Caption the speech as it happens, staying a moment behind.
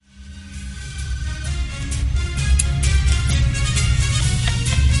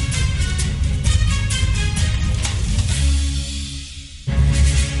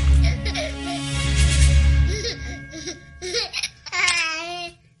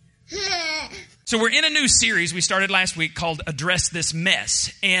So we're in a new series we started last week called Address This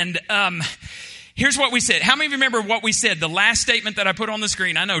Mess. And here's what we said. How many of you remember what we said? The last statement that I put on the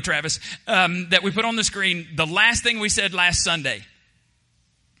screen, I know, Travis, that we put on the screen, the last thing we said last Sunday.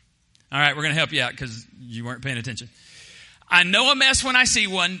 All right, we're going to help you out because you weren't paying attention. I know a mess when I see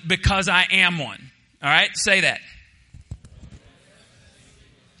one because I am one. All right, say that.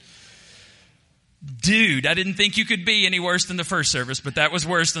 Dude, I didn't think you could be any worse than the first service, but that was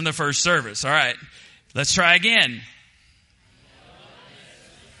worse than the first service. All right, let's try again.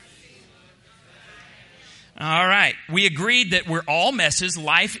 All right. We agreed that we're all messes.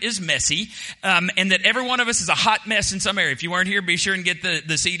 Life is messy. And that every one of us is a hot mess in some area. If you weren't here, be sure and get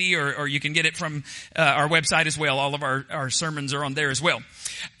the CD or you can get it from our website as well. All of our sermons are on there as well.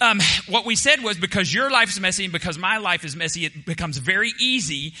 What we said was because your life is messy and because my life is messy, it becomes very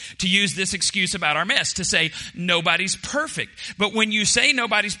easy to use this excuse about our mess to say nobody's perfect. But when you say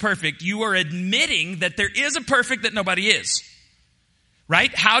nobody's perfect, you are admitting that there is a perfect that nobody is.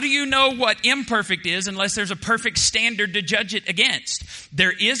 Right? How do you know what imperfect is unless there's a perfect standard to judge it against?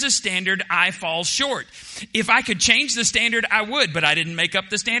 There is a standard. I fall short. If I could change the standard, I would, but I didn't make up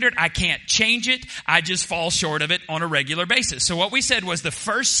the standard. I can't change it. I just fall short of it on a regular basis. So what we said was the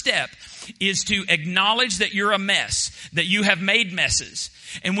first step is to acknowledge that you're a mess, that you have made messes.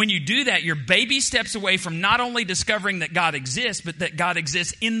 And when you do that, you're baby steps away from not only discovering that God exists, but that God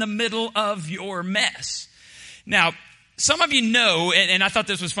exists in the middle of your mess. Now, some of you know, and I thought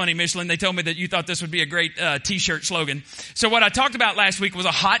this was funny, Michelin, they told me that you thought this would be a great t-shirt slogan. So what I talked about last week was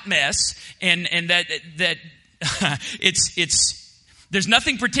a hot mess, and that it's there's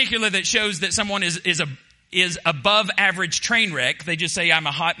nothing particular that shows that someone is above average train wreck. They just say, I'm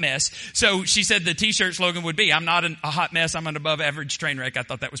a hot mess. So she said the t-shirt slogan would be, I'm not a hot mess, I'm an above average train wreck. I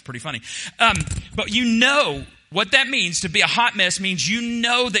thought that was pretty funny. But you know what that means. To be a hot mess means you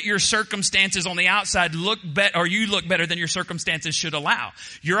know that your circumstances on the outside look better, or you look better than your circumstances should allow.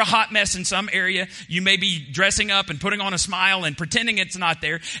 You're a hot mess in some area. You may be dressing up and putting on a smile and pretending it's not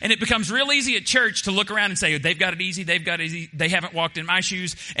there. And it becomes real easy at church to look around and say, they've got it easy, they haven't walked in my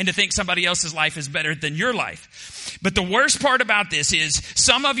shoes, and to think somebody else's life is better than your life. But the worst part about this is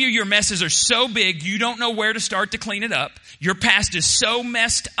some of you, your messes are so big, you don't know where to start to clean it up. Your past is so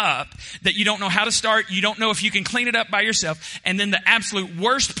messed up that you don't know how to start. You don't know if you can clean it up by yourself. And then the absolute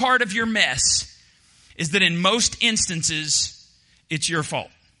worst part of your mess is that in most instances, it's your fault.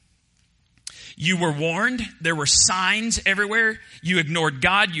 You were warned. There were signs everywhere. You ignored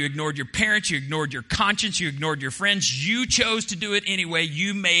God. You ignored your parents. You ignored your conscience. You ignored your friends. You chose to do it anyway.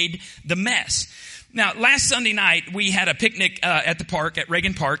 You made the mess. Now, last Sunday night, we had a picnic at the park, at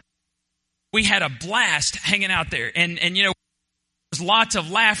Reagan Park. We had a blast hanging out there. And you know, there was lots of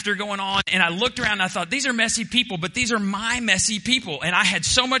laughter going on. And I looked around and I thought, these are messy people, but these are my messy people. And I had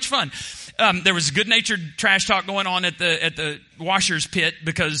so much fun. There was good-natured trash talk going on at the washer's pit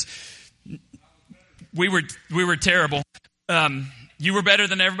because we were terrible. You were better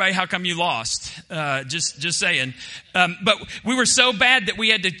than everybody. How come you lost? Just saying. But we were so bad that we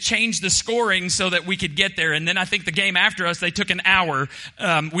had to change the scoring so that we could get there. And then I think the game after us, they took an hour.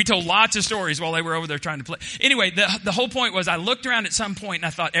 We told lots of stories while they were over there trying to play. Anyway, the whole point was I looked around at some point and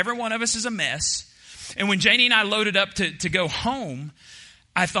I thought every one of us is a mess. And when Janie and I loaded up to go home,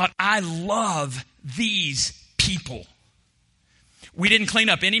 I thought, I love these people. We didn't clean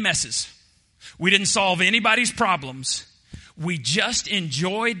up any messes. We didn't solve anybody's problems. We just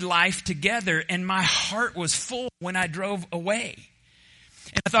enjoyed life together, and my heart was full when I drove away.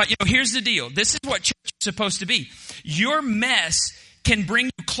 And I thought, here's the deal. This is what church is supposed to be. Your mess can bring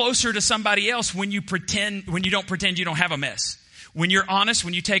you closer to somebody else when you don't pretend you don't have a mess. When you're honest,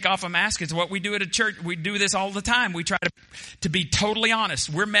 when you take off a mask, it's what we do at a church. We do this all the time. We try to be totally honest.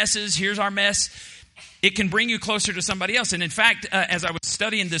 We're messes. Here's our mess. It can bring you closer to somebody else. And in fact, as I was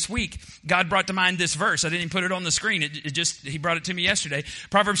studying this week, God brought to mind this verse. I didn't even put it on the screen. He brought it to me yesterday.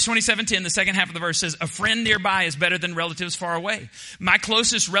 Proverbs 27:10, the second half of the verse says, a friend nearby is better than relatives far away. My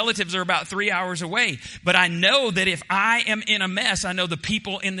closest relatives are about 3 hours away. But I know that if I am in a mess, I know the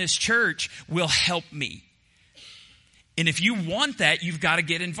people in this church will help me. And if you want that, you've got to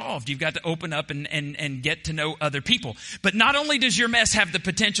get involved. You've got to open up and get to know other people. But not only does your mess have the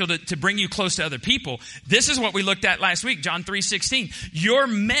potential to bring you close to other people, this is what we looked at last week, John 3:16. Your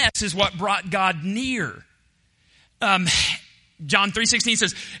mess is what brought God near. John 3:16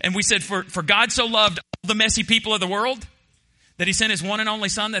 says, and we said, for God so loved all the messy people of the world that he sent his one and only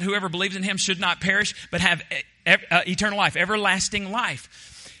son, that whoever believes in him should not perish, but have eternal life, everlasting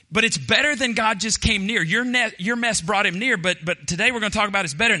life. But it's better than God just came near. Your mess brought him near, but today we're going to talk about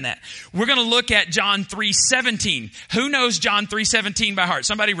it's better than that. We're going to look at John 3:17. Who knows John 3:17 by heart?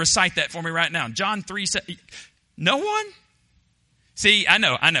 Somebody recite that for me right now. John 3:17. No one? See, I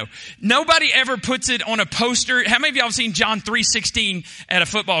know. Nobody ever puts it on a poster. How many of y'all have seen John 3:16 at a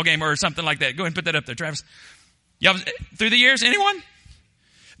football game or something like that? Go ahead and put that up there, Travis. Y'all, through the years, anyone?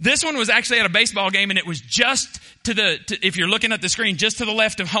 This one was actually at a baseball game, and it was just if you're looking at the screen, just to the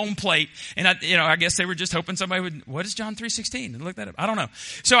left of home plate. And I guess they were just hoping somebody would, what is John 3:16? And look that up. I don't know.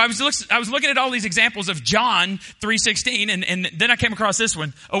 So I was looking at all these examples of John 3:16, and then I came across this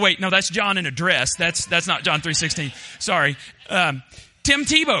one. Oh wait, no, that's John in a dress. That's not John 3:16. Sorry. Tim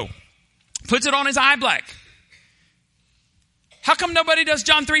Tebow puts it on his eye black. How come nobody does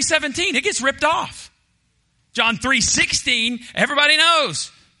John 3:17? It gets ripped off. John 3:16, everybody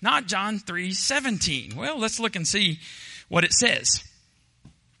knows. Not John 3:17. Well, let's look and see what it says.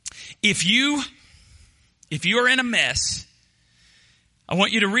 If you are in a mess, I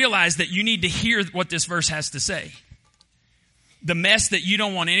want you to realize that you need to hear what this verse has to say. The mess that you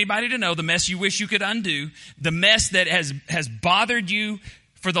don't want anybody to know, the mess you wish you could undo, the mess that has bothered you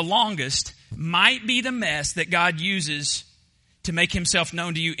for the longest might be the mess that God uses to make himself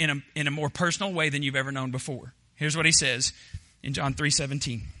known to you in a more personal way than you've ever known before. Here's what he says in John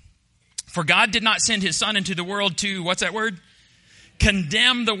 3:17. For God did not send his son into the world to, what's that word?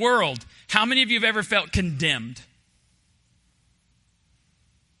 Condemn the world. How many of you have ever felt condemned?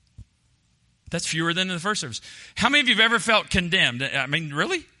 That's fewer than in the first service. How many of you have ever felt condemned? I mean,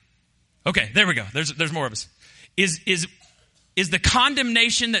 really? Okay, there we go. There's more of us. Is the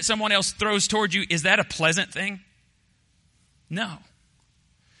condemnation that someone else throws towards you, is that a pleasant thing? No.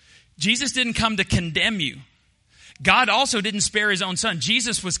 Jesus didn't come to condemn you. God also didn't spare his own son.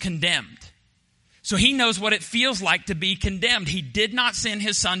 Jesus was condemned. So he knows what it feels like to be condemned. He did not send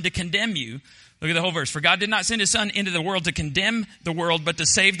his son to condemn you. Look at the whole verse. For God did not send his son into the world to condemn the world, but to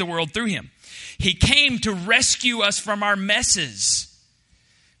save the world through him. He came to rescue us from our messes.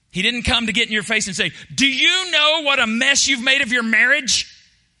 He didn't come to get in your face and say, do you know what a mess you've made of your marriage?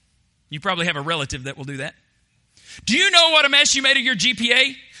 You probably have a relative that will do that. Do you know what a mess you made of your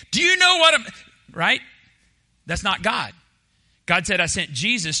GPA? Do you know right? That's not God. God said, I sent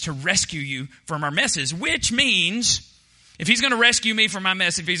Jesus to rescue you from our messes, which means if he's going to rescue me from my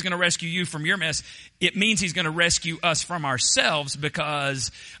mess, if he's going to rescue you from your mess, it means he's going to rescue us from ourselves,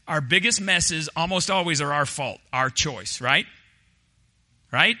 because our biggest messes almost always are our fault, our choice, right?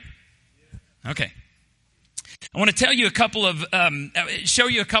 Right? Okay. I want to tell you show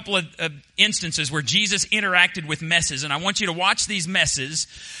you a couple of instances where Jesus interacted with messes. And I want you to watch these messes,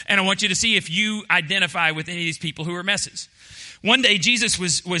 and I want you to see if you identify with any of these people who are messes. One day, Jesus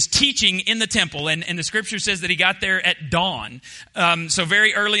was teaching in the temple, and the scripture says that he got there at dawn. So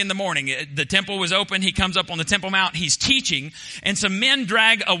very early in the morning, the temple was open. He comes up on the Temple Mount. He's teaching, and some men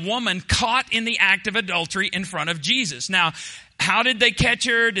drag a woman caught in the act of adultery in front of Jesus. Now, how did they catch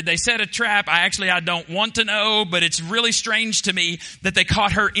her? Did they set a trap? I don't want to know, but it's really strange to me that they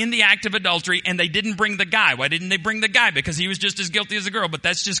caught her in the act of adultery and they didn't bring the guy. Why didn't they bring the guy? Because he was just as guilty as the girl, but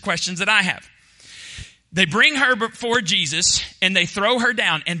that's just questions that I have. They bring her before Jesus and they throw her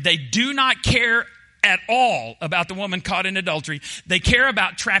down, and they do not care at all about the woman caught in adultery. They care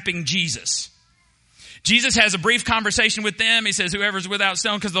about trapping Jesus. Jesus has a brief conversation with them. He says, whoever's without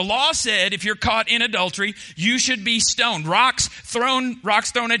stone, because the law said if you're caught in adultery, you should be stoned. Rocks thrown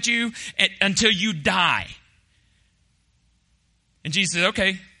at you until you die. And Jesus said,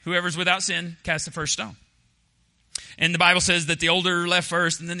 okay, whoever's without sin, cast the first stone. And the Bible says that the older left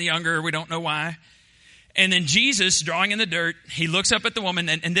first and then the younger. We don't know why. And then Jesus, drawing in the dirt, he looks up at the woman,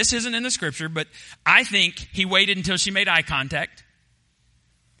 and this isn't in the scripture, but I think he waited until she made eye contact.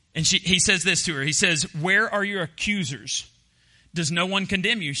 And he says this to her. He says, where are your accusers? Does no one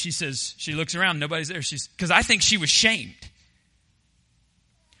condemn you? She says, she looks around. Nobody's there. Because I think she was shamed.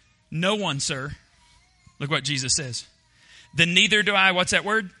 No one, sir. Look what Jesus says. Then neither do I, what's that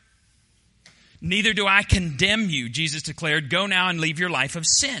word? Neither do I condemn you, Jesus declared. Go now and leave your life of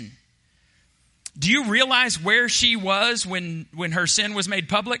sin. Do you realize where she was when her sin was made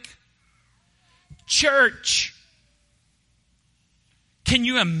public? Church. Can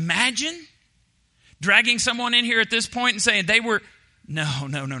you imagine dragging someone in here at this point and saying they were... No.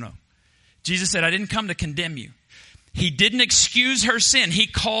 Jesus said, I didn't come to condemn you. He didn't excuse her sin. He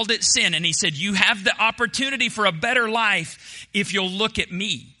called it sin. And he said, you have the opportunity for a better life if you'll look at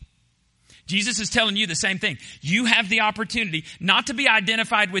me. Jesus is telling you the same thing. You have the opportunity not to be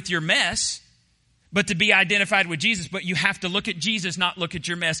identified with your mess, but to be identified with Jesus. But you have to look at Jesus, not look at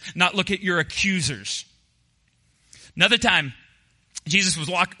your mess, not look at your accusers. Another time, Jesus was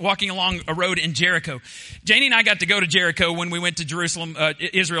walking along a road in Jericho. Janie and I got to go to Jericho when we went to Jerusalem,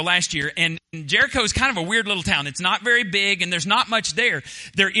 Israel last year. And Jericho is kind of a weird little town. It's not very big and there's not much there.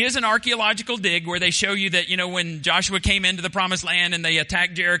 There is an archaeological dig where they show you that, when Joshua came into the promised land and they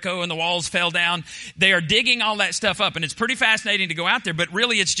attacked Jericho and the walls fell down, they are digging all that stuff up. And it's pretty fascinating to go out there, but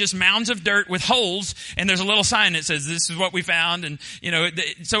really it's just mounds of dirt with holes. And there's a little sign that says, this is what we found. And,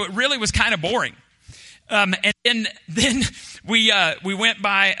 so it really was kind of boring. And then we went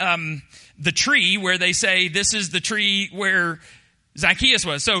by, the tree where they say this is the tree where Zacchaeus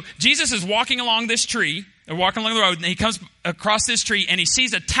was. So Jesus is walking along this tree, or walking along the road, and he comes across this tree and he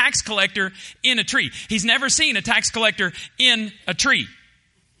sees a tax collector in a tree. He's never seen a tax collector in a tree.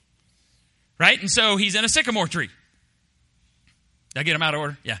 Right? And so he's in a sycamore tree. Did I get him out of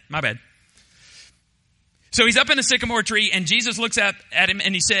order? Yeah, my bad. So he's up in a sycamore tree and Jesus looks at him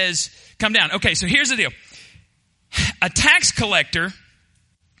and he says, come down. Okay, so here's the deal. A tax collector,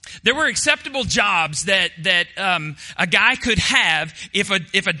 there were acceptable jobs that a guy could have if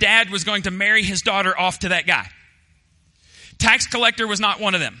a dad was going to marry his daughter off to that guy. Tax collector was not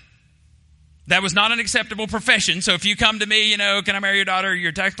one of them. That was not an acceptable profession. So if you come to me, can I marry your daughter?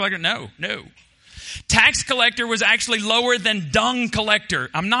 You're a tax collector? No. Tax collector was actually lower than dung collector.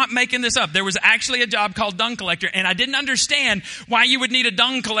 I'm not making this up. There was actually a job called dung collector, and I didn't understand why you would need a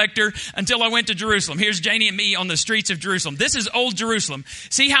dung collector until I went to Jerusalem. Here's Janie and me on the streets of Jerusalem. This is old Jerusalem.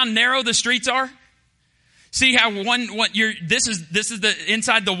 See how narrow the streets are? See how this is the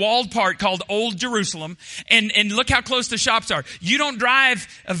inside the walled part called Old Jerusalem, and look how close the shops are. You don't drive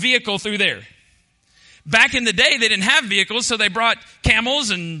a vehicle through there. Back in the day, they didn't have vehicles, so they brought camels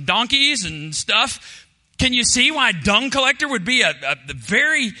and donkeys and stuff. Can you see why dung collector would be a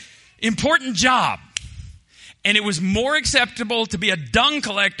very important job? And it was more acceptable to be a dung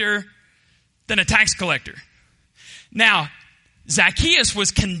collector than a tax collector. Now, Zacchaeus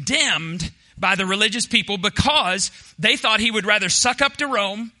was condemned by the religious people because they thought he would rather suck up to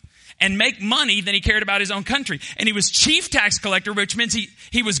Rome and make money than he cared about his own country. And he was chief tax collector, which means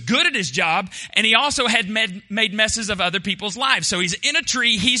he was good at his job, and he also had made messes of other people's lives. So he's in a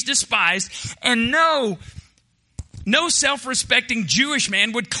tree, he's despised, and no self-respecting Jewish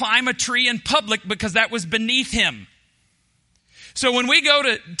man would climb a tree in public because that was beneath him. So when we go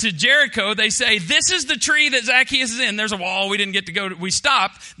to Jericho, they say, this is the tree that Zacchaeus is in. There's a wall. We didn't get to go to, we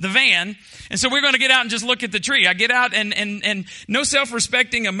stopped the van. And so we're going to get out and just look at the tree. I get out and no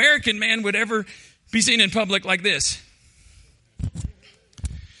self-respecting American man would ever be seen in public like this.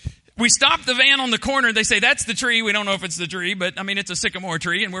 We stop the van on the corner. They say, that's the tree. We don't know if it's the tree, but it's a sycamore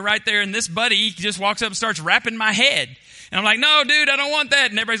tree. And we're right there. And this buddy just walks up and starts rapping my head. And I'm like, no, dude, I don't want that.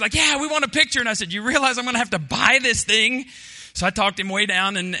 And everybody's like, yeah, we want a picture. And I said, you realize I'm going to have to buy this thing? So I talked him way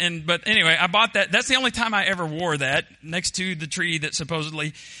down but anyway, I bought that. That's the only time I ever wore that, next to the tree that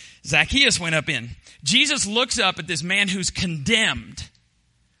supposedly Zacchaeus went up in. Jesus looks up at this man who's condemned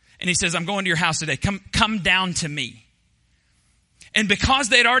and he says, I'm going to your house today. Come down to me. And because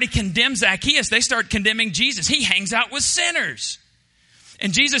they'd already condemned Zacchaeus, they start condemning Jesus. He hangs out with sinners.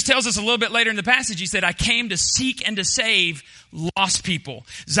 And Jesus tells us a little bit later in the passage, he said, I came to seek and to save lost people.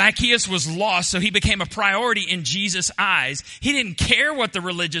 Zacchaeus was lost, so he became a priority in Jesus' eyes. He didn't care what the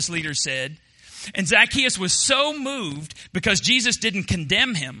religious leaders said. And Zacchaeus was so moved because Jesus didn't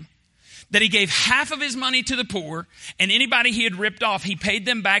condemn him that he gave half of his money to the poor, and anybody he had ripped off, he paid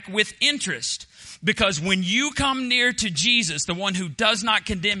them back with interest. Because when you come near to Jesus, the one who does not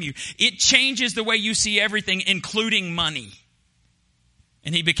condemn you, it changes the way you see everything, including money.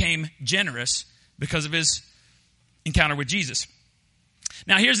 And he became generous because of his encounter with Jesus.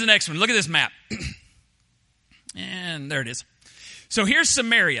 Now here's the next one. Look at this map. And there it is. So here's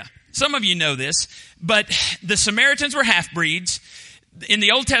Samaria. Some of you know this, but the Samaritans were half-breeds. In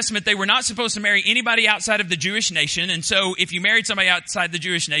the Old Testament, they were not supposed to marry anybody outside of the Jewish nation. And so if you married somebody outside the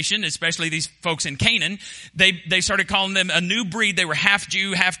Jewish nation, especially these folks in Canaan, they started calling them a new breed. They were half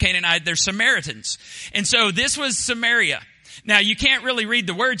Jew, half Canaanite. They're Samaritans. And so this was Samaria. Now, you can't really read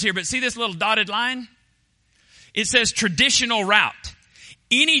the words here, but see this little dotted line? It says traditional route.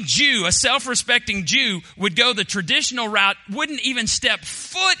 Any Jew, a self-respecting Jew, would go the traditional route, wouldn't even step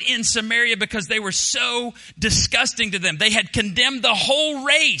foot in Samaria because they were so disgusting to them. They had condemned the whole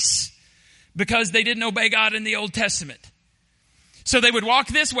race because they didn't obey God in the Old Testament. So they would walk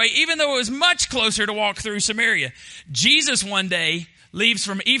this way, even though it was much closer to walk through Samaria. Jesus one day leaves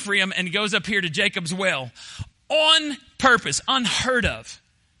from Ephraim and goes up here to Jacob's well. On purpose, unheard of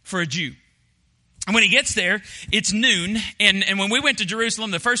for a Jew. And when he gets there, it's noon. And when we went to Jerusalem,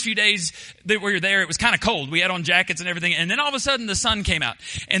 the first few days that we were there, it was kind of cold. We had on jackets and everything. And then all of a sudden, the sun came out.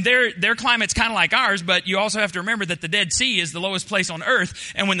 And their climate's kind of like ours, but you also have to remember that the Dead Sea is the lowest place on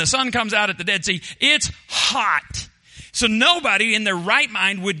earth. And when the sun comes out at the Dead Sea, it's hot. So nobody in their right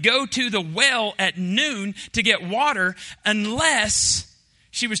mind would go to the well at noon to get water unless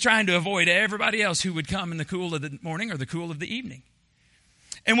she was trying to avoid everybody else who would come in the cool of the morning or the cool of the evening.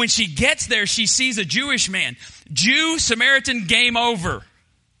 And when she gets there, she sees a Jewish man. Jew, Samaritan, game over.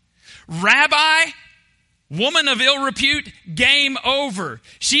 Rabbi, woman of ill repute, game over.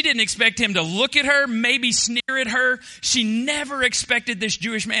 She didn't expect him to look at her, maybe sneer at her. She never expected this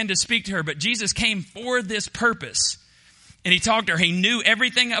Jewish man to speak to her, but Jesus came for this purpose. And he talked to her. He knew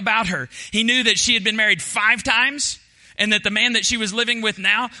everything about her. He knew that she had been married 5 times and that the man that she was living with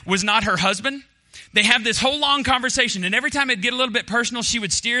now was not her husband. They have this whole long conversation, and every time it'd get a little bit personal, she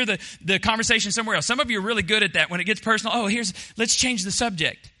would steer the conversation somewhere else. Some of you are really good at that. When it gets personal, let's change the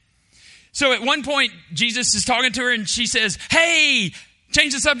subject. So at one point, Jesus is talking to her, and she says, hey,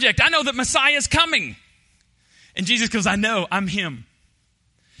 change the subject. I know that Messiah is coming. And Jesus goes, I know, I'm him.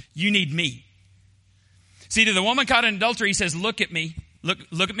 You need me. See, to the woman caught in adultery, he says, look at me.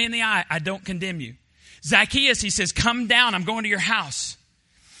 Look at me in the eye. I don't condemn you. Zacchaeus, he says, come down. I'm going to your house.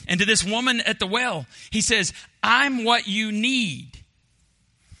 And to this woman at the well, he says, I'm what you need.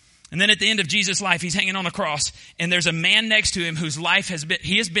 And then at the end of Jesus' life, he's hanging on a cross, and there's a man next to him whose life has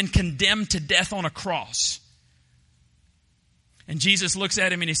been condemned to death on a cross. And Jesus looks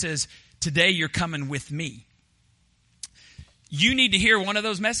at him and he says, today you're coming with me. You need to hear one of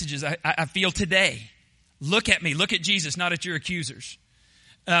those messages I feel today. Look at me. Look at Jesus, not at your accusers.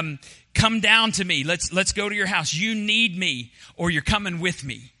 Come down to me. Let's go to your house. You need me, or you're coming with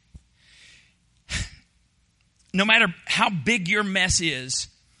me. No matter how big your mess is,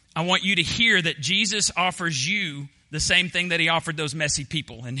 I want you to hear that Jesus offers you the same thing that he offered those messy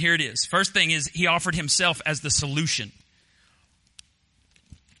people. And here it is. First thing is he offered himself as the solution.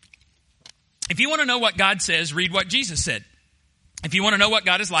 If you want to know what God says, read what Jesus said. If you want to know what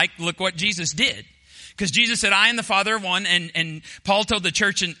God is like, look what Jesus did. Because Jesus said, I am the Father of one. And Paul told the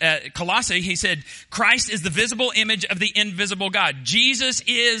church in Colossae, he said, Christ is the visible image of the invisible God. Jesus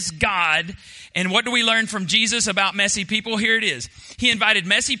is God. And what do we learn from Jesus about messy people? Here it is. He invited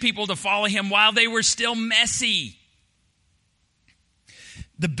messy people to follow him while they were still messy.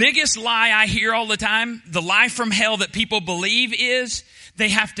 The biggest lie I hear all the time, the lie from hell that people believe is they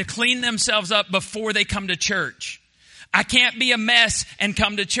have to clean themselves up before they come to church. I can't be a mess and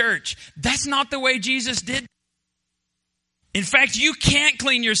come to church. That's not the way Jesus did. In fact, you can't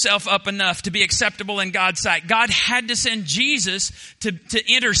clean yourself up enough to be acceptable in God's sight. God had to send Jesus to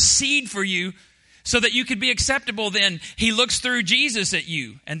intercede for you so that you could be acceptable. Then he looks through Jesus at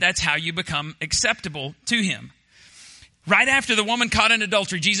you, and that's how you become acceptable to him. Right after the woman caught in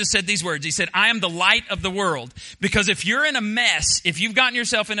adultery, Jesus said these words. He said, I am the light of the world. Because if you're in a mess, if you've gotten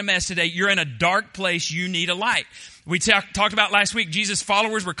yourself in a mess today, you're in a dark place, you need a light. We talked about last week, Jesus'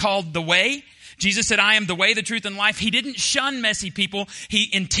 followers were called the way. Jesus said, I am the way, the truth, and life. He didn't shun messy people. He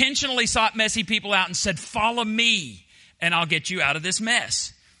intentionally sought messy people out and said, follow me, and I'll get you out of this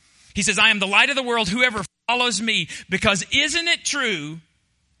mess. He says, I am the light of the world, whoever follows me. Because isn't it true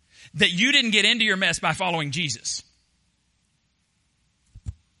that you didn't get into your mess by following Jesus?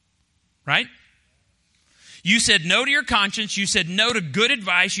 Right? You said no to your conscience. You said no to good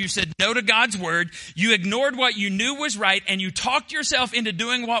advice. You said no to God's word. You ignored what you knew was right, and you talked yourself into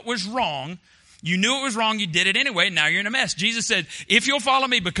doing what was wrong. You knew it was wrong. You did it anyway. Now you're in a mess. Jesus said, if you'll follow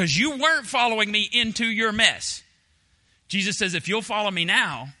me, because you weren't following me into your mess. Jesus says, if you'll follow me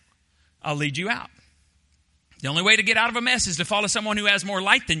now, I'll lead you out. The only way to get out of a mess is to follow someone who has more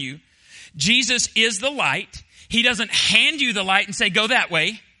light than you. Jesus is the light. He doesn't hand you the light and say, go that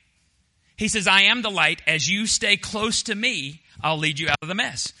way. He says, I am the light. As you stay close to me, I'll lead you out of the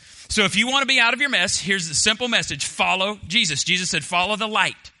mess. So if you want to be out of your mess, here's the simple message. Follow Jesus. Jesus said, follow the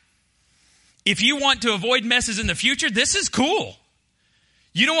light. If you want to avoid messes in the future, this is cool.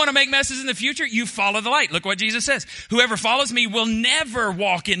 You don't want to make messes in the future? You follow the light. Look what Jesus says. Whoever follows me will never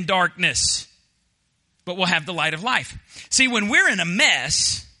walk in darkness, but will have the light of life. See, when we're in a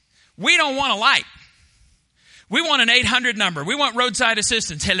mess, we don't want a light. We want an 800 number. We want roadside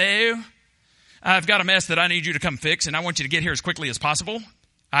assistance. Hello? I've got a mess that I need you to come fix, and I want you to get here as quickly as possible.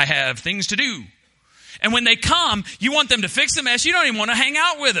 I have things to do. And when they come, you want them to fix the mess. You don't even want to hang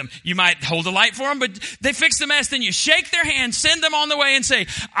out with them. You might hold a light for them, but they fix the mess. Then you shake their hand, send them on the way, and say,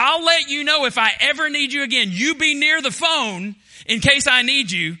 I'll let you know if I ever need you again. You be near the phone in case I need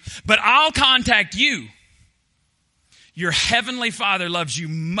you, but I'll contact you. Your heavenly Father loves you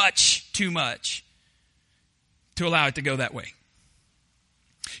much too much to allow it to go that way.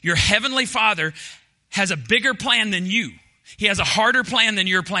 Your heavenly Father has a bigger plan than you. He has a harder plan than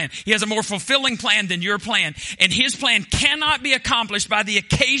your plan. He has a more fulfilling plan than your plan. And his plan cannot be accomplished by the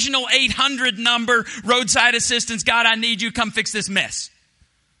occasional 800 number roadside assistance. God, I need you. Come fix this mess.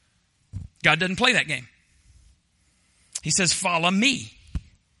 God doesn't play that game. He says, follow me.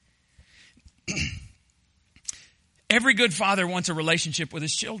 Every good father wants a relationship with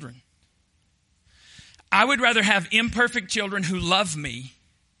his children. I would rather have imperfect children who love me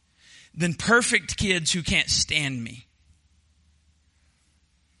than perfect kids who can't stand me.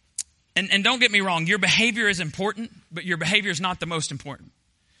 And don't get me wrong, your behavior is important, but your behavior is not the most important.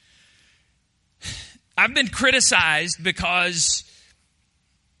 I've been criticized because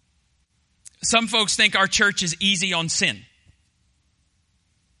some folks think our church is easy on sin.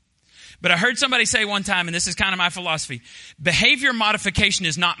 But I heard somebody say one time, and this is kind of my philosophy, behavior modification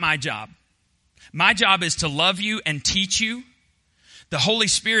is not my job. My job is to love you and teach you. The Holy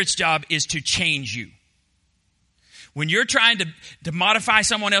Spirit's job is to change you. When you're trying to modify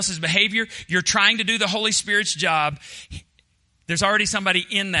someone else's behavior, you're trying to do the Holy Spirit's job. There's already somebody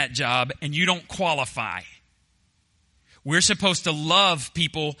in that job, and you don't qualify. We're supposed to love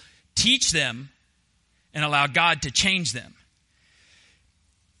people, teach them, and allow God to change them.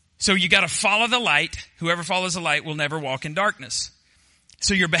 So you got to follow the light. Whoever follows the light will never walk in darkness.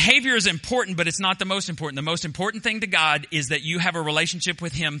 So your behavior is important, but it's not the most important. The most important thing to God is that you have a relationship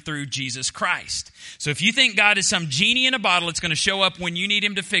with him through Jesus Christ. So if you think God is some genie in a bottle that's going to show up when you need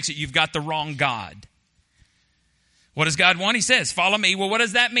him to fix it, you've got the wrong God. What does God want? He says, follow me. Well, what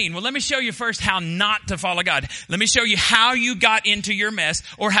does that mean? Well, let me show you first how not to follow God. Let me show you how you got into your mess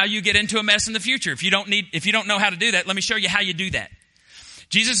or how you get into a mess in the future. If you don't know how to do that, let me show you how you do that.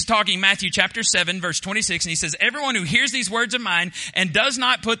 Jesus is talking Matthew chapter 7, verse 26, and he says, everyone who hears these words of mine and does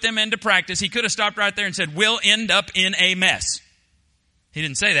not put them into practice, he could have stopped right there and said, will end up in a mess. He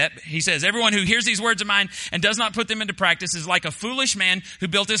didn't say that. He says, everyone who hears these words of mine and does not put them into practice is like a foolish man who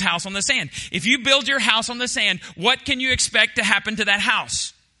built his house on the sand. If you build your house on the sand, what can you expect to happen to that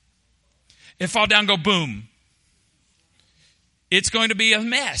house? It fall down, go boom. It's going to be a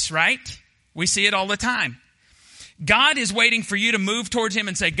mess, right? We see it all the time. God is waiting for you to move towards him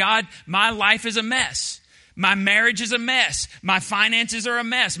and say, God, my life is a mess. My marriage is a mess. My finances are a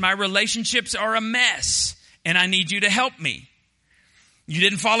mess. My relationships are a mess. And I need you to help me. You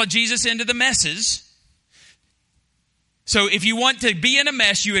didn't follow Jesus into the messes. So if you want to be in a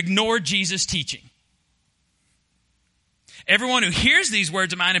mess, you ignore Jesus' teaching. Everyone who hears these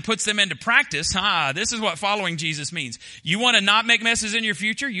words of mine and puts them into practice, this is what following Jesus means. You want to not make messes in your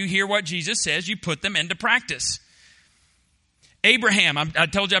future? You hear what Jesus says, you put them into practice. Abraham, I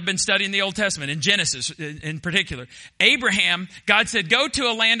told you I've been studying the Old Testament, in Genesis in particular. Abraham, God said, go to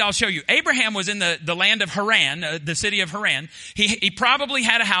a land I'll show you. Abraham was in the land of Haran, the city of Haran. He probably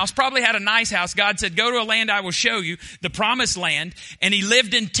had a house, probably had a nice house. God said, go to a land I will show you, the promised land. And he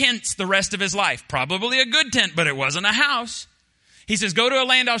lived in tents the rest of his life. Probably a good tent, but it wasn't a house. He says, go to a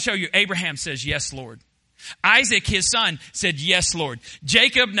land I'll show you. Abraham says, yes, Lord. Isaac, his son, said, yes, Lord.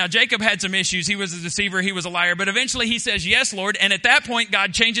 Jacob had some issues. He was a deceiver. He was a liar. But eventually he says, yes, Lord. And at that point,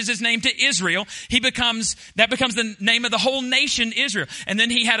 God changes his name to Israel. That becomes the name of the whole nation, Israel. And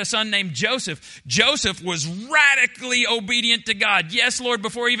then he had a son named Joseph. Joseph was radically obedient to God. Yes, Lord,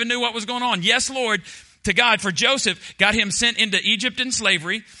 before he even knew what was going on. Yes, Lord, to God. For Joseph, got him sent into Egypt in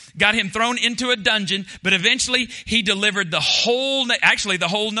slavery, got him thrown into a dungeon, but eventually he delivered the whole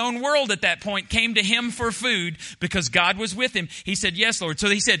known world at that point came to him for food because God was with him. He said, yes, Lord. So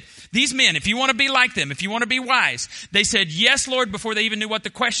he said, these men, if you want to be like them, if you want to be wise, they said, yes, Lord, before they even knew what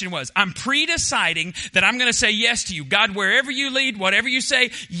the question was. I'm pre-deciding that I'm going to say yes to you. God, wherever you lead, whatever you say,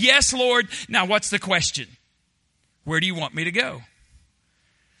 yes, Lord. Now, what's the question? Where do you want me to go?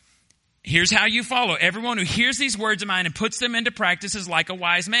 Here's how you follow. Everyone who hears these words of mine and puts them into practice is like a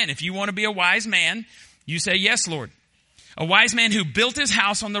wise man. If you want to be a wise man, you say, yes, Lord. A wise man who built his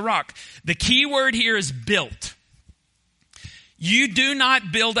house on the rock. The key word here is built. You do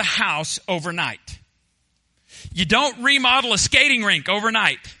not build a house overnight. You don't remodel a skating rink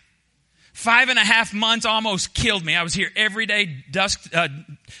overnight. 5.5 months almost killed me. I was here every day, dusk,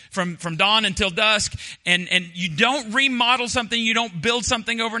 from dawn until dusk. And you don't remodel something. You don't build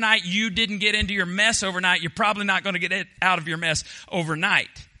something overnight. You didn't get into your mess overnight. You're probably not going to get it out of your mess overnight.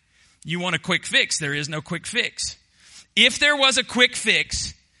 You want a quick fix. There is no quick fix. If there was a quick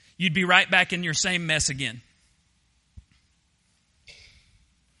fix, you'd be right back in your same mess again.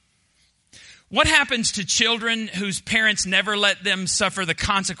 What happens to children whose parents never let them suffer the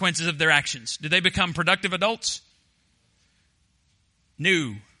consequences of their actions? Do they become productive adults?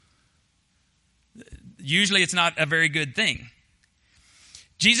 No. usually it's not a very good thing.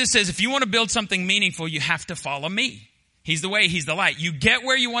 Jesus says, if you want to build something meaningful, you have to follow me. He's the way, he's the light. You get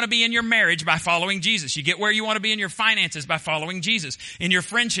where you want to be in your marriage by following Jesus. You get where you want to be in your finances by following Jesus. In your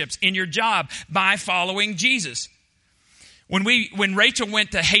friendships, in your job, by following Jesus. When Rachel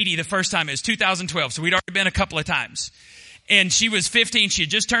went to Haiti the first time, it was 2012, so we'd already been a couple of times. And she was 15, she had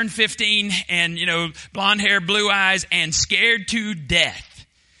just turned 15, and, blonde hair, blue eyes, and scared to death.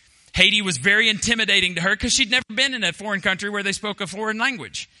 Haiti was very intimidating to her because she'd never been in a foreign country where they spoke a foreign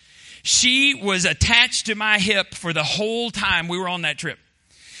language. She was attached to my hip for the whole time we were on that trip.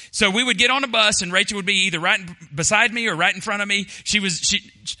 So we would get on a bus and Rachel would be either right beside me or right in front of me.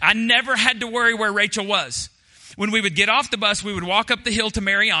 I never had to worry where Rachel was. When we would get off the bus, we would walk up the hill to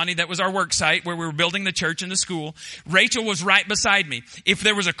Mariani. That was our work site where we were building the church and the school. Rachel was right beside me. If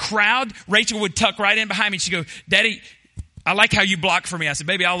there was a crowd, Rachel would tuck right in behind me. She'd go, Daddy, I like how you block for me. I said,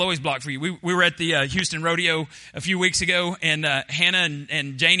 baby, I'll always block for you. We were at the Houston Rodeo a few weeks ago, and Hannah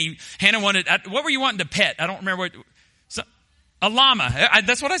and Janie, Hannah wanted, what were you wanting to pet? I don't remember a llama.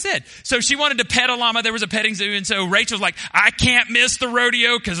 That's what I said. So she wanted to pet a llama. There was a petting zoo, and so Rachel's like, I can't miss the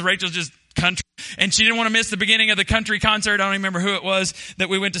rodeo, because Rachel's just country. And she didn't want to miss the beginning of the country concert. I don't even remember who it was that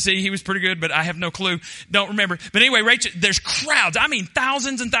we went to see. He was pretty good, but I have no clue. Don't remember. But anyway, Rachel, there's crowds. I mean,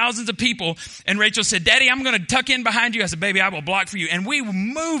 thousands and thousands of people. And Rachel said, Daddy, I'm going to tuck in behind you. I said, baby, I will block for you. And we were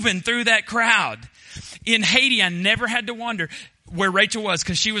moving through that crowd. In Haiti, I never had to wonder where Rachel was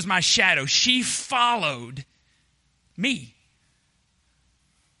because she was my shadow. She followed me.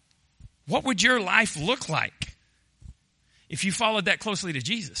 What would your life look like if you followed that closely to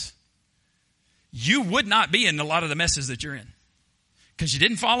Jesus? You would not be in a lot of the messes that you're in because you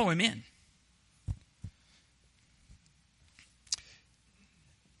didn't follow him in.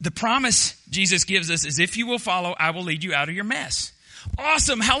 The promise Jesus gives us is if you will follow, I will lead you out of your mess.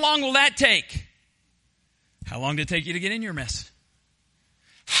 Awesome. How long will that take? How long did it take you to get in your mess?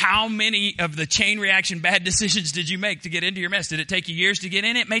 How many of the chain reaction bad decisions did you make to get into your mess? Did it take you years to get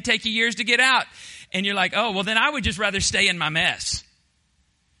in? It may take you years to get out. And you're like, oh, well, then I would just rather stay in my mess.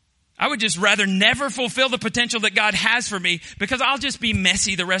 I would just rather never fulfill the potential that God has for me because I'll just be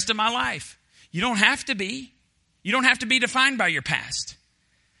messy the rest of my life. You don't have to be. You don't have to be defined by your past.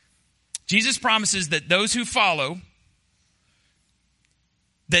 Jesus promises that those who follow,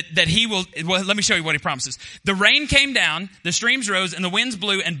 that he will, well, let me show you what he promises. The rain came down, the streams rose, and the winds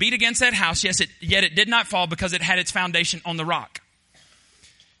blew and beat against that house. Yes, yet it did not fall because it had its foundation on the rock.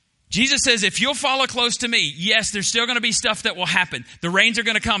 Jesus says, if you'll follow close to me, yes, there's still going to be stuff that will happen. The rains are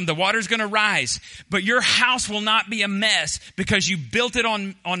going to come. The water's going to rise. But your house will not be a mess because you built it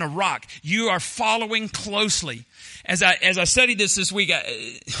on a rock. You are following closely. As I studied this week,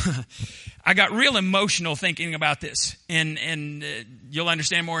 I got real emotional thinking about this. And you'll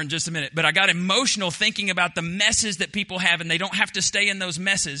understand more in just a minute. But I got emotional thinking about the messes that people have, and they don't have to stay in those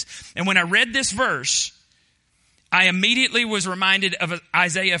messes. And when I read this verse, I immediately was reminded of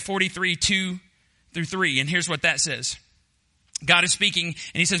Isaiah 43, 2-3. And here's what that says. God is speaking, and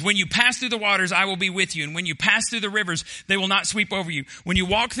he says, when you pass through the waters, I will be with you. And when you pass through the rivers, they will not sweep over you. When you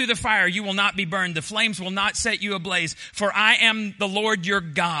walk through the fire, you will not be burned. The flames will not set you ablaze. For I am the Lord your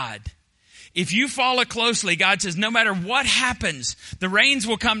God. If you follow closely, God says, no matter what happens, the rains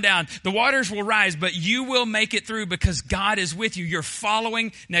will come down, the waters will rise, but you will make it through because God is with you. You're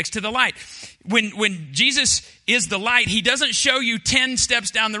following next to the light. When Jesus is the light, he doesn't show you 10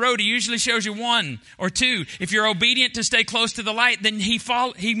 steps down the road. He usually shows you 1 or 2. If you're obedient to stay close to the light, then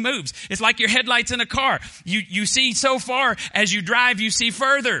he moves. It's like your headlights in a car. You see so far. As you drive, you see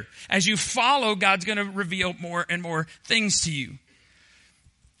further. As you follow, God's going to reveal more and more things to you.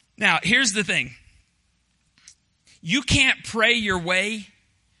 Now, here's the thing. You can't pray your way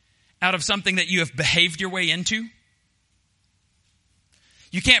out of something that you have behaved your way into.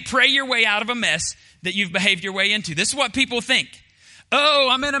 You can't pray your way out of a mess that you've behaved your way into. This is what people think. Oh,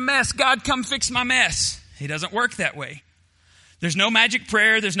 I'm in a mess. God, come fix my mess. He doesn't work that way. There's no magic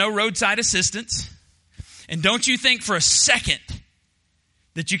prayer. There's no roadside assistance. And don't you think for a second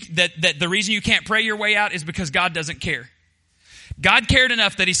that the reason you can't pray your way out is because God doesn't care. God cared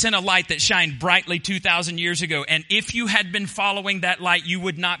enough that he sent a light that shined brightly 2,000 years ago. And if you had been following that light, you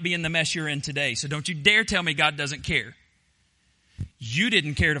would not be in the mess you're in today. So don't you dare tell me God doesn't care. You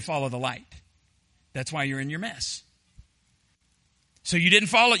didn't care to follow the light. That's why you're in your mess. So you didn't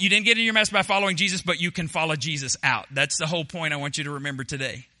get in your mess by following Jesus, but you can follow Jesus out. That's the whole point I want you to remember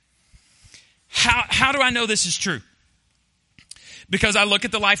today. How do I know this is true? Because I look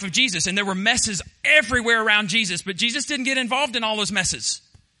at the life of Jesus, and there were messes everywhere around Jesus, but Jesus didn't get involved in all those messes.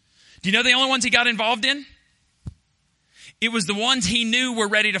 Do you know the only ones he got involved in? It was the ones he knew were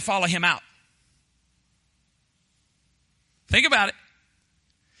ready to follow him out. Think about it.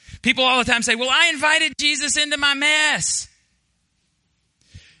 People all the time say, well, I invited Jesus into my mess.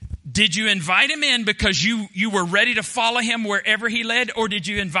 Did you invite him in because you were ready to follow him wherever he led? Or did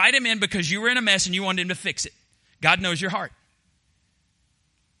you invite him in because you were in a mess and you wanted him to fix it? God knows your heart.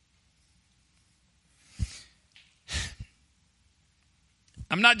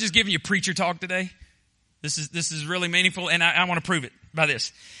 I'm not just giving you preacher talk today. This is really meaningful, and I want to prove it by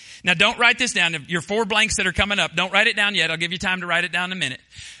this. Now, don't write this down. Your 4 blanks that are coming up, don't write it down yet. I'll give you time to write it down in a minute.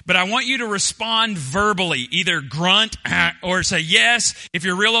 But I want you to respond verbally, either grunt or say yes. If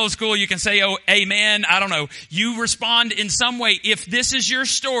you're real old school, you can say, oh, amen. I don't know. You respond in some way. If this is your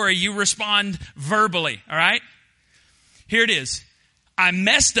story, you respond verbally, all right? Here it is. I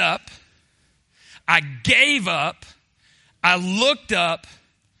messed up. I gave up. I looked up.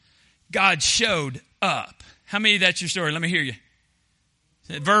 God showed up. How many of that's your story? Let me hear you.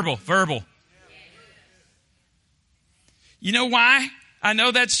 Verbal. You know why I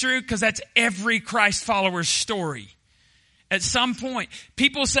know that's true? Because that's every Christ follower's story. At some point,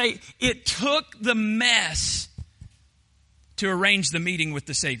 people say it took the mess to arrange the meeting with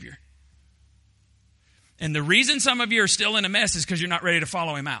the Savior. And the reason some of you are still in a mess is because you're not ready to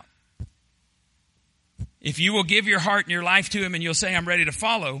follow him out. If you will give your heart and your life to him and you'll say, I'm ready to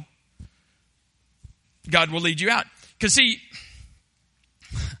follow, God will lead you out. Because see,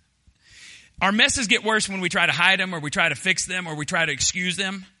 our messes get worse when we try to hide them or we try to fix them or we try to excuse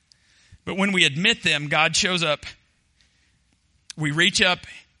them. But when we admit them, God shows up. We reach up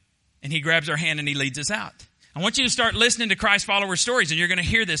and he grabs our hand and he leads us out. I want you to start listening to Christ follower stories, and you're going to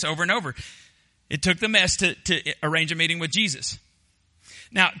hear this over and over. It took the mess to arrange a meeting with Jesus.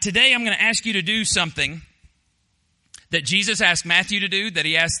 Now, today I'm going to ask you to do something that Jesus asked Matthew to do, that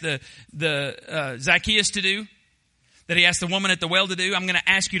he asked the Zacchaeus to do, that he asked the woman at the well to do. I'm going to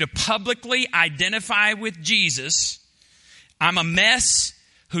ask you to publicly identify with Jesus. I'm a mess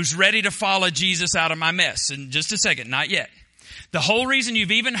who's ready to follow Jesus out of my mess. In just a second, not yet. The whole reason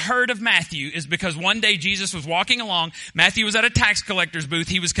you've even heard of Matthew is because one day Jesus was walking along. Matthew was at a tax collector's booth.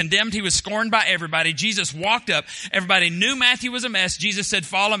 He was condemned. He was scorned by everybody. Jesus walked up. Everybody knew Matthew was a mess. Jesus said,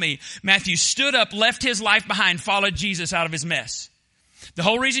 follow me. Matthew stood up, left his life behind, followed Jesus out of his mess. The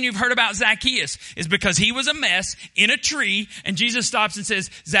whole reason you've heard about Zacchaeus is because he was a mess in a tree, and Jesus stops and says,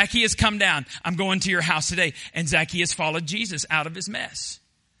 Zacchaeus, come down. I'm going to your house today. And Zacchaeus followed Jesus out of his mess.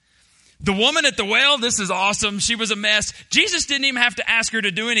 The woman at the well, this is awesome. She was a mess. Jesus didn't even have to ask her to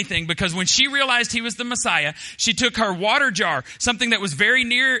do anything, because when she realized he was the Messiah, she took her water jar, something that was very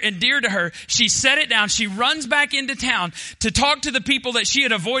near and dear to her. She set it down. She runs back into town to talk to the people that she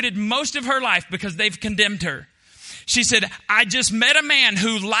had avoided most of her life because they've condemned her. She said, I just met a man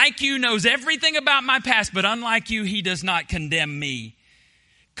who, like you, knows everything about my past, but unlike you, he does not condemn me.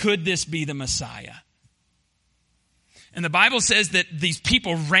 Could this be the Messiah? And the Bible says that these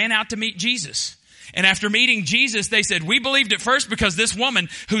people ran out to meet Jesus. And after meeting Jesus, they said, we believed at first because this woman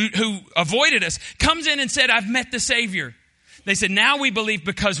who avoided us comes in and said, I've met the Savior. They said, now we believe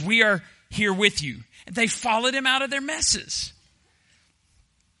because we are here with you. And they followed him out of their messes.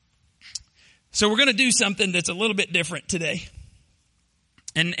 So we're going to do something that's a little bit different today.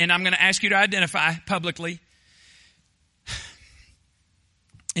 And I'm going to ask you to identify publicly.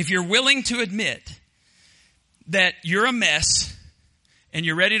 If you're willing to admit that you're a mess and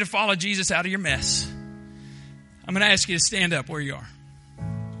you're ready to follow Jesus out of your mess, I'm going to ask you to stand up where you are.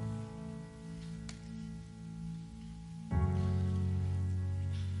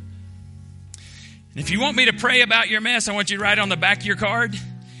 And if you want me to pray about your mess, I want you to write on the back of your card.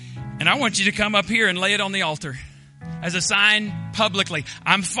 And I want you to come up here and lay it on the altar as a sign publicly.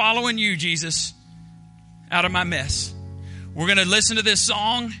 I'm following you, Jesus, out of my mess. We're going to listen to this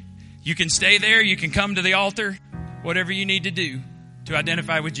song. You can stay there. You can come to the altar. Whatever you need to do to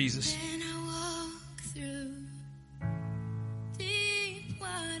identify with Jesus. When I walk through deep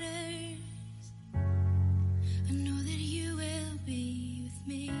waters, I know that you will be with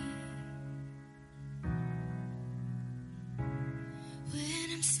me.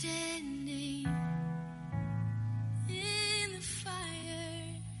 When I'm standing in the fire,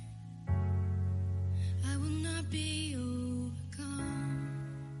 I will not be overcome.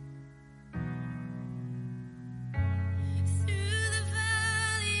 Through the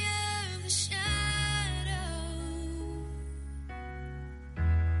valley of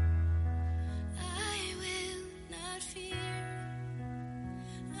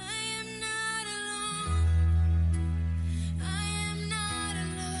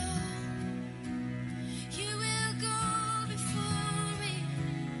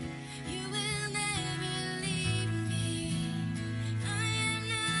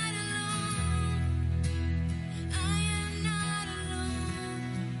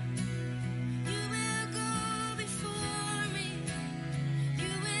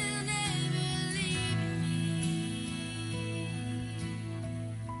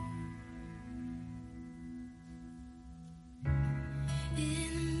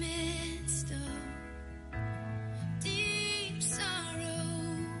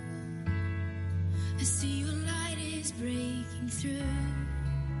I see your light is breaking through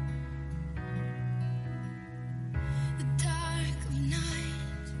the dark of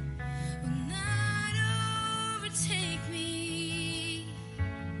night will not overtake me.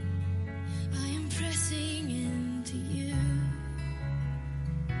 I am pressing into you.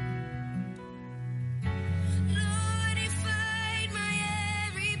 Lord, you fight my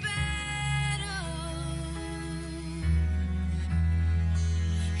every battle,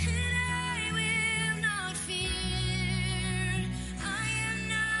 and I will not fear. I am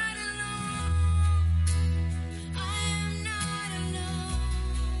not alone. I am not alone.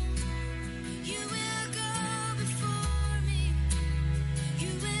 You will go before me.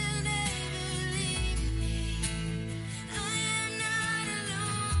 You will never leave me. I am not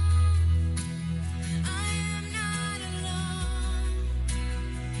alone. I am not alone.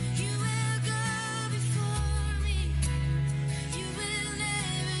 You will go before me. You will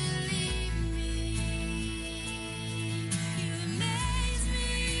never leave me. You amaze me,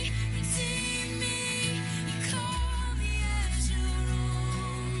 redeem me, you call me as your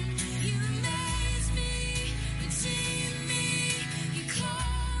own. You amaze me, redeem me, you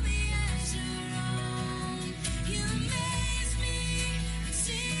call me as your own. You amaze me,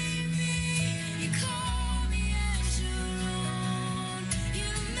 redeem me, you call me as your own. You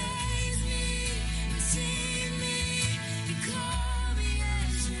amaze me, redeem me, you call me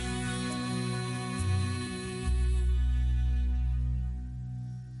as your own.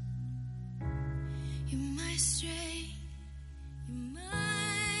 You're my strength, you're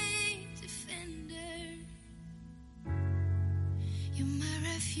my defender. You're my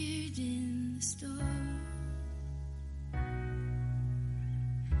refuge in the storm.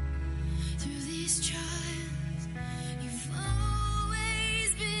 Through these trials, you've always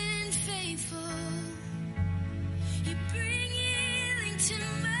been faithful. You bring healing to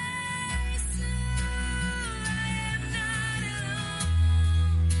my soul. I am not alone.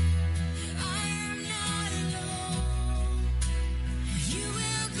 I am not alone. You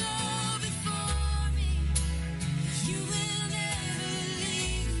will go before me. You will never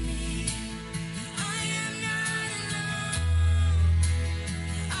leave me. I am not alone.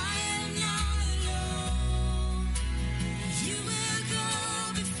 I am not alone. You will go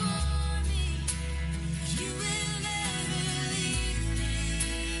before me. You will never leave me.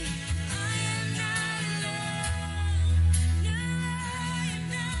 I am not alone. No, I am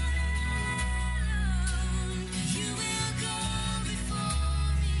not alone. You will go before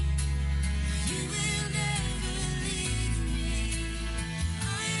me. You will never leave me.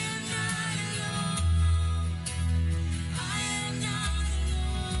 I am not alone. I am not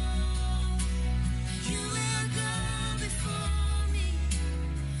alone. You will go before me.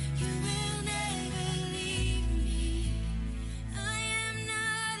 You will never leave me. I am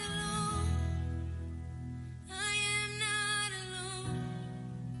not alone. I am not alone.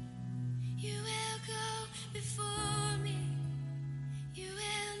 You will go before me. You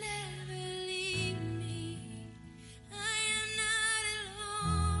will never leave me. I am not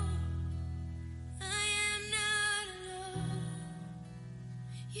alone. I am not alone.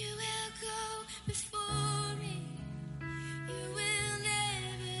 You will go before me. You will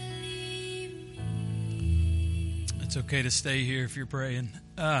never leave me. It's okay to stay here if you're praying.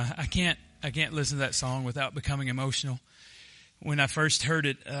 I can't listen to that song without becoming emotional. When I first heard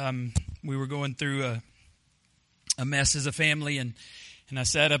it, we were going through a mess as a family, and I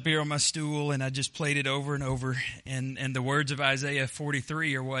sat up here on my stool and I just played it over and over. And the words of Isaiah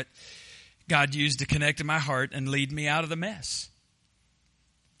 43 are what God used to connect to my heart and lead me out of the mess.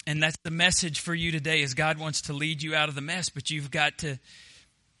 And that's the message for you today, is God wants to lead you out of the mess, but you got to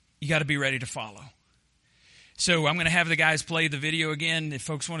be ready to follow. So I'm going to have the guys play the video again. If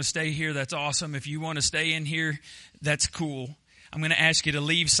folks want to stay here, that's awesome. If you want to stay in here, that's cool. I'm going to ask you to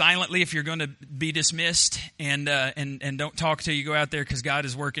leave silently if you're going to be dismissed, and don't talk till you go out there, because God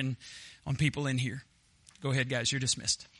is working on people in here. Go ahead, guys. You're dismissed.